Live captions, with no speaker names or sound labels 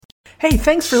Hey,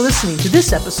 thanks for listening to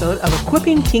this episode of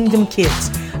Equipping Kingdom Kids.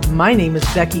 My name is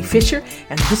Becky Fisher,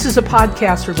 and this is a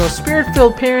podcast for both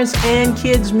spirit-filled parents and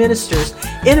kids ministers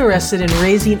interested in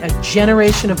raising a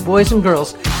generation of boys and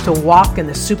girls to walk in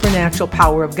the supernatural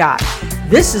power of God.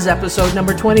 This is episode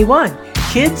number 21,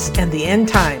 Kids and the End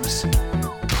Times.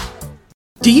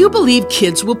 Do you believe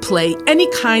kids will play any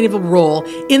kind of a role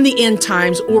in the end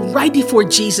times or right before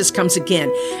Jesus comes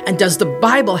again? And does the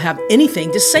Bible have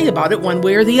anything to say about it one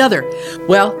way or the other?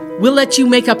 Well, we'll let you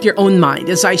make up your own mind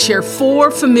as I share 4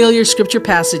 familiar scripture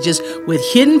passages with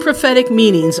hidden prophetic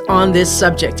meanings on this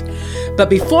subject. But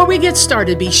before we get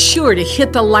started, be sure to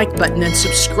hit the like button and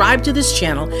subscribe to this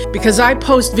channel because I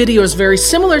post videos very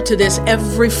similar to this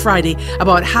every Friday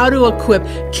about how to equip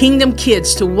kingdom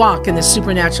kids to walk in the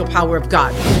supernatural power of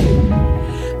God.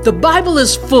 The Bible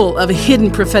is full of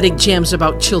hidden prophetic gems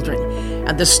about children.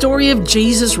 And the story of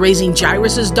Jesus raising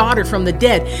Jairus' daughter from the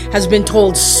dead has been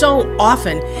told so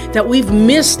often that we've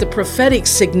missed the prophetic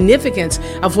significance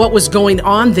of what was going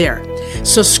on there.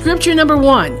 So scripture number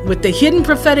 1, with the hidden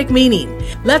prophetic meaning,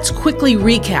 let's quickly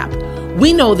recap.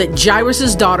 We know that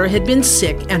Jairus' daughter had been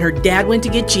sick and her dad went to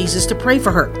get Jesus to pray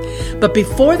for her. But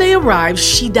before they arrived,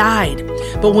 she died.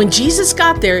 But when Jesus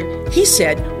got there, he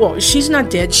said, well, she's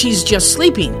not dead, she's just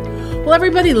sleeping. Well,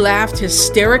 everybody laughed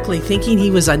hysterically, thinking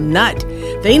he was a nut.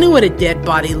 They knew what a dead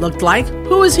body looked like.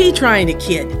 Who was he trying to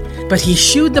kid? But he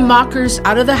shooed the mockers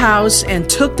out of the house and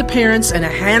took the parents and a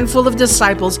handful of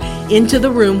disciples into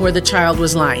the room where the child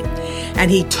was lying.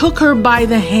 And he took her by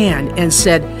the hand and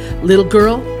said, "Little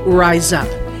girl, rise up."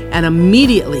 And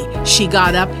immediately she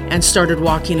got up and started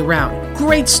walking around.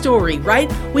 Great story,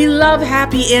 right? We love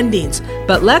happy endings.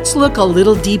 But let's look a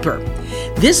little deeper.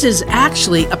 This is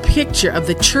actually a picture of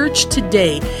the church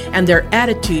today and their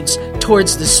attitudes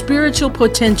towards the spiritual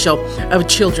potential of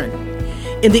children.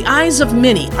 In the eyes of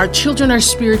many, our children are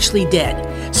spiritually dead,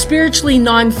 spiritually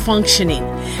non-functioning,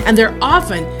 and they're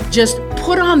often just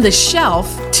put on the shelf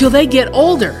till they get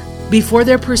older before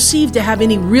they're perceived to have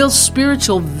any real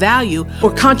spiritual value or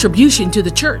contribution to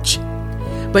the church.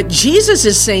 But Jesus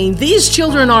is saying these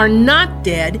children are not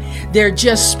dead, they're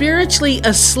just spiritually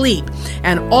asleep,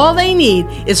 and all they need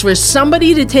is for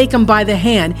somebody to take them by the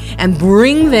hand and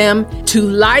bring them to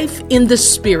life in the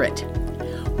Spirit.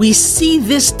 We see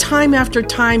this time after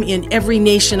time in every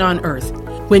nation on earth.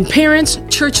 When parents,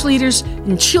 church leaders,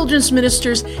 and children's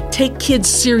ministers take kids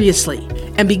seriously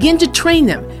and begin to train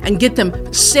them and get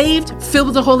them saved, filled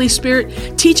with the Holy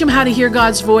Spirit, teach them how to hear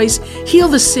God's voice, heal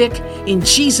the sick in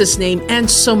Jesus' name, and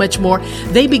so much more,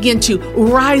 they begin to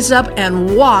rise up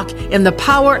and walk in the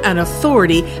power and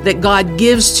authority that God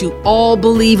gives to all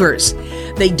believers.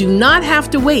 They do not have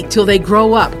to wait till they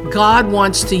grow up. God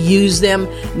wants to use them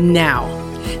now.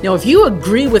 Now, if you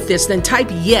agree with this, then type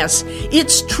yes,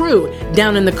 it's true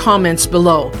down in the comments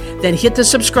below. Then hit the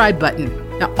subscribe button.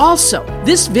 Now, also,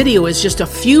 this video is just a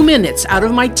few minutes out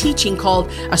of my teaching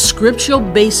called A Scriptural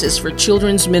Basis for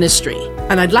Children's Ministry.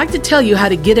 And I'd like to tell you how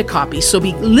to get a copy, so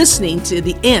be listening to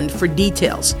the end for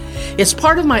details. It's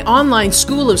part of my online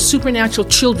School of Supernatural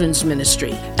Children's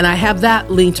Ministry, and I have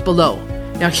that linked below.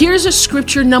 Now, here's a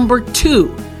scripture number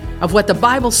 2 of what the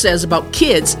Bible says about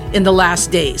kids in the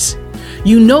last days.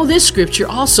 You know this scripture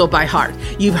also by heart.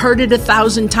 You've heard it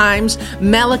 1,000 times.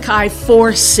 Malachi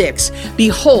 4:6.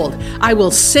 Behold, I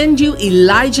will send you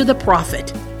Elijah the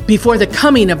prophet before the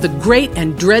coming of the great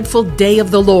and dreadful day of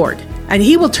the Lord. And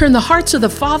he will turn the hearts of the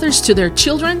fathers to their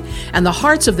children and the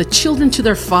hearts of the children to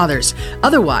their fathers.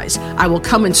 Otherwise, I will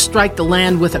come and strike the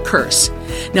land with a curse.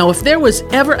 Now, if there was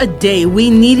ever a day we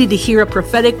needed to hear a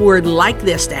prophetic word like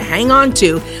this to hang on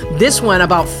to, this one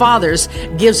about fathers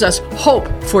gives us hope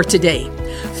for today.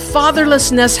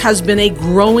 Fatherlessness has been a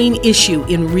growing issue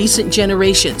in recent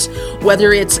generations,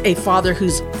 whether it's a father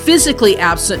who's physically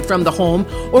absent from the home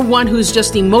or one who's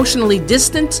just emotionally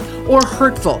distant or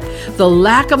hurtful. The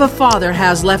lack of a father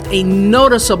has left a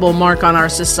noticeable mark on our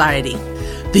society.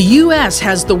 The U.S.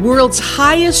 has the world's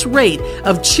highest rate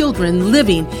of children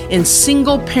living in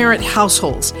single-parent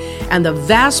households, and the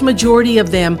vast majority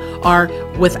of them are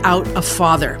without a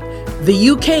father.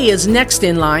 The UK is next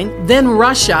in line, then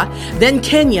Russia, then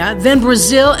Kenya, then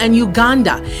Brazil, and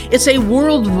Uganda. It's a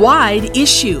worldwide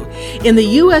issue. In the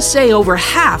USA, over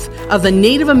half of the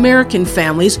Native American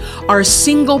families are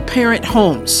single-parent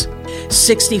homes.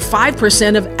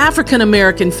 65% of African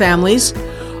American families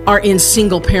are in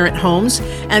single-parent homes,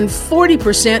 and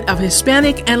 40% of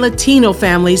Hispanic and Latino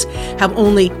families have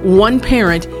only one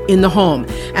parent in the home,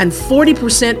 and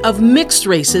 40% of mixed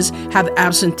races have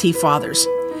absentee fathers.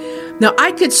 Now,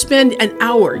 I could spend an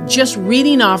hour just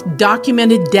reading off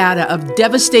documented data of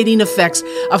devastating effects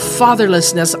of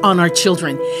fatherlessness on our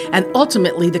children and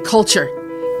ultimately the culture.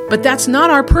 But that's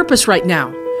not our purpose right now.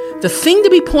 The thing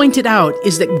to be pointed out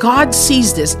is that God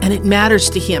sees this and it matters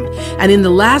to Him. And in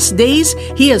the last days,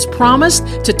 He has promised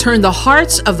to turn the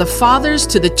hearts of the fathers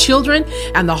to the children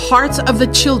and the hearts of the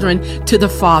children to the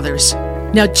fathers.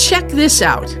 Now, check this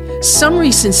out. Some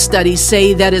recent studies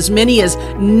say that as many as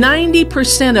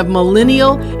 90% of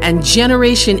millennial and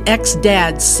Generation X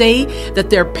dads say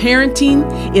that their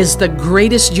parenting is the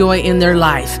greatest joy in their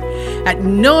life. At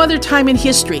no other time in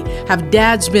history have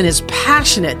dads been as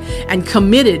passionate and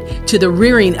committed to the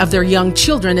rearing of their young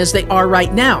children as they are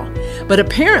right now. But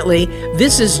apparently,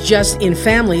 this is just in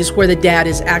families where the dad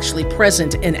is actually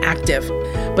present and active.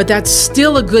 But that's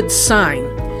still a good sign.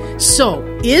 So,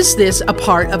 is this a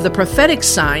part of the prophetic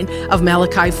sign of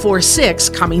Malachi 4:6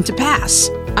 coming to pass?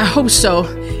 I hope so,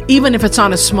 even if it's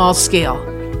on a small scale.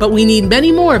 But we need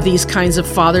many more of these kinds of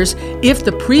fathers if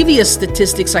the previous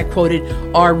statistics I quoted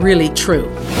are really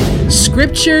true.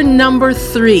 Scripture number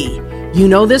 3. You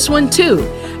know this one too,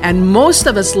 and most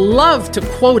of us love to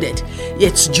quote it.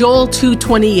 It's Joel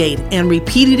 2:28 and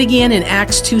repeat it again in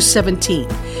Acts 2:17.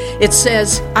 It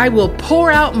says, I will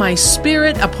pour out my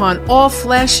spirit upon all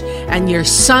flesh, and your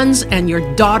sons and your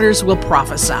daughters will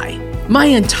prophesy. My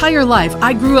entire life,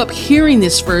 I grew up hearing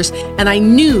this verse, and I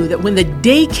knew that when the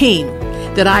day came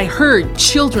that I heard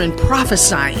children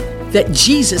prophesying, that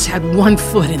Jesus had one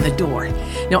foot in the door.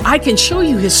 Now, I can show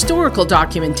you historical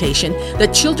documentation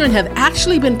that children have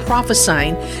actually been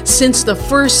prophesying since the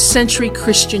first century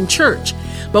Christian church.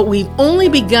 But we've only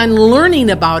begun learning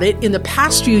about it in the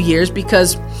past few years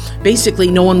because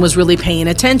basically no one was really paying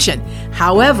attention.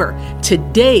 However,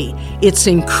 today it's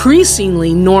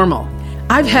increasingly normal.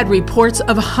 I've had reports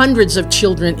of hundreds of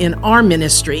children in our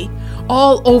ministry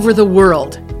all over the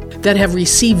world that have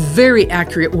received very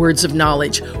accurate words of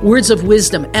knowledge, words of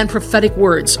wisdom, and prophetic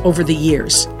words over the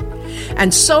years.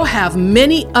 And so have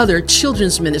many other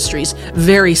children's ministries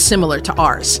very similar to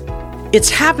ours. It's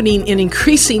happening in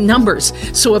increasing numbers.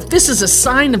 So if this is a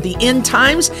sign of the end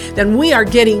times, then we are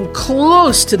getting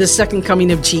close to the second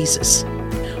coming of Jesus.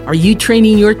 Are you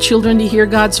training your children to hear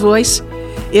God's voice?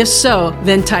 If so,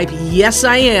 then type yes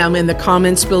I am in the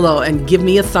comments below and give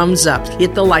me a thumbs up.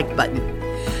 Hit the like button.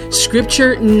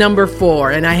 Scripture number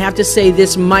 4, and I have to say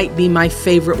this might be my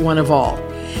favorite one of all.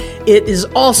 It is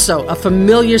also a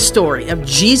familiar story of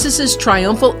Jesus'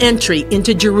 triumphal entry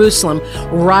into Jerusalem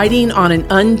riding on an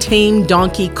untamed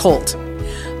donkey colt.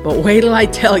 But wait till I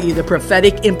tell you the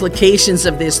prophetic implications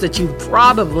of this that you've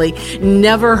probably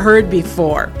never heard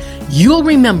before. You'll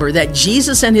remember that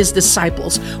Jesus and his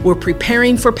disciples were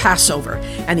preparing for Passover,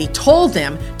 and he told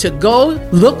them to go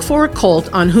look for a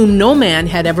colt on whom no man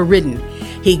had ever ridden.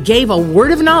 He gave a word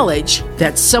of knowledge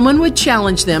that someone would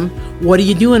challenge them, what are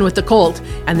you doing with the colt?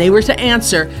 And they were to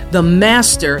answer, the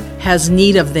master has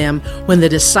need of them, when the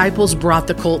disciples brought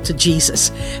the colt to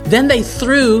Jesus. Then they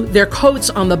threw their coats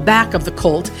on the back of the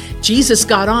colt. Jesus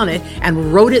got on it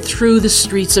and rode it through the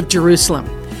streets of Jerusalem.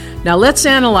 Now let's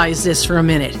analyze this for a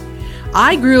minute.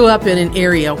 I grew up in an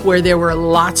area where there were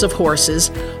lots of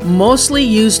horses, mostly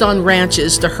used on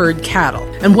ranches to herd cattle.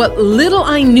 And what little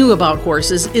I knew about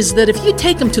horses is that if you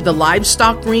take them to the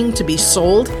livestock ring to be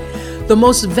sold, the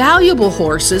most valuable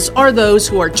horses are those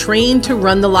who are trained to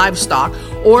run the livestock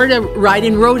or to ride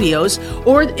in rodeos,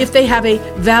 or if they have a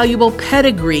valuable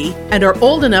pedigree and are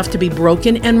old enough to be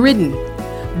broken and ridden.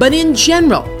 But in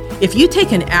general, if you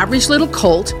take an average little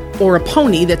colt or a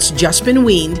pony that's just been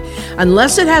weaned,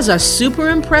 unless it has a super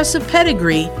impressive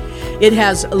pedigree, it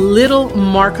has little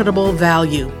marketable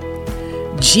value.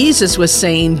 Jesus was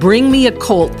saying, bring me a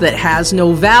colt that has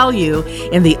no value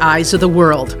in the eyes of the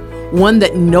world, one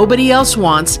that nobody else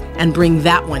wants, and bring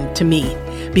that one to me,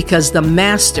 because the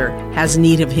master has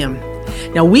need of him.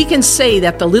 Now we can say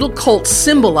that the little colt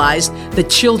symbolized the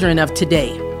children of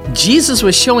today. Jesus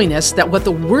was showing us that what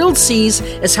the world sees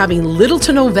as having little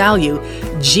to no value,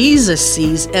 Jesus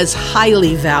sees as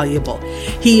highly valuable.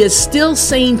 He is still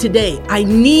saying today, I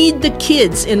need the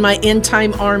kids in my end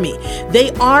time army.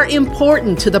 They are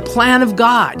important to the plan of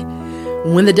God.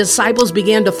 When the disciples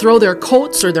began to throw their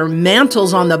coats or their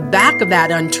mantles on the back of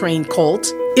that untrained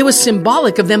colt, it was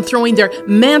symbolic of them throwing their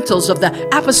mantles of the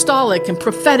apostolic and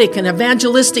prophetic and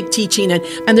evangelistic teaching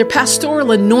and their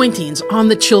pastoral anointings on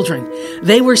the children.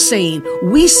 They were saying,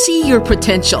 we see your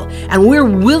potential and we're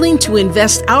willing to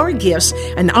invest our gifts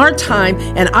and our time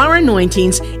and our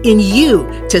anointings in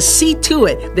you to see to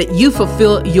it that you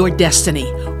fulfill your destiny.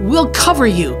 We'll cover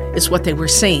you, is what they were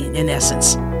saying in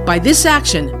essence. By this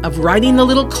action of riding the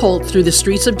little colt through the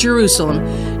streets of Jerusalem,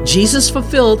 Jesus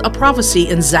fulfilled a prophecy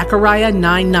in Zechariah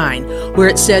 9:9, where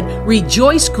it said,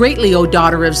 "Rejoice greatly, O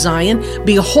daughter of Zion.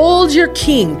 Behold, your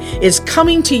king is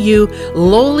coming to you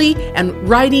lowly and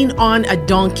riding on a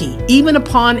donkey, even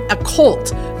upon a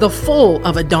colt, the foal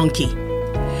of a donkey."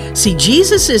 See,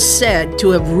 Jesus is said to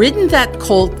have ridden that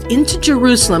colt into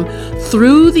Jerusalem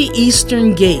through the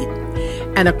eastern gate.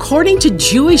 And according to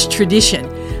Jewish tradition,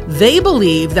 they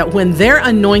believe that when their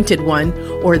anointed one,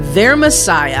 or their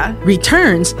Messiah,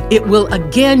 returns, it will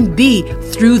again be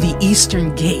through the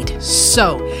eastern gate.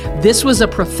 So, this was a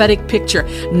prophetic picture,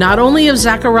 not only of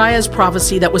Zechariah's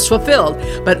prophecy that was fulfilled,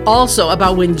 but also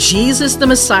about when Jesus the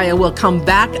Messiah will come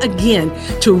back again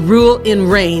to rule and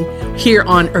reign here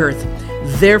on earth.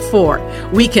 Therefore,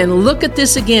 we can look at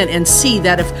this again and see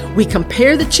that if we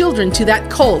compare the children to that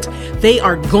colt, they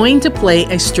are going to play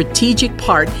a strategic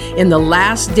part in the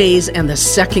last days and the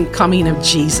second coming of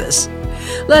Jesus.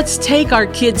 Let's take our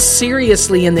kids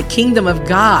seriously in the kingdom of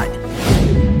God.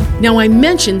 Now, I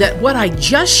mentioned that what I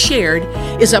just shared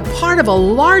is a part of a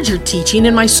larger teaching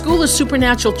in my School of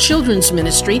Supernatural Children's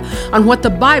Ministry on what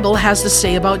the Bible has to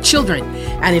say about children.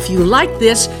 And if you like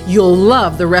this, you'll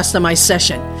love the rest of my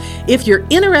session. If you're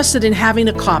interested in having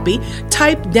a copy,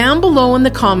 type down below in the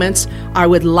comments, "I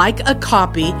would like a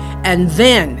copy," and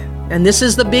then, and this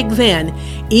is the big then,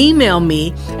 email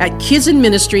me at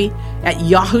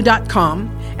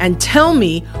kidsinministry@yahoo.com and tell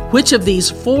me which of these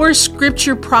 4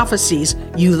 scripture prophecies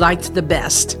you liked the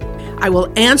best. I will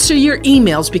answer your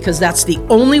emails because that's the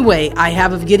only way I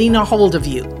have of getting a hold of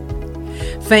you.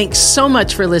 Thanks so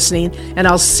much for listening, and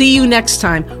I'll see you next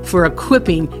time for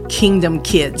Equipping Kingdom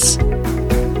Kids.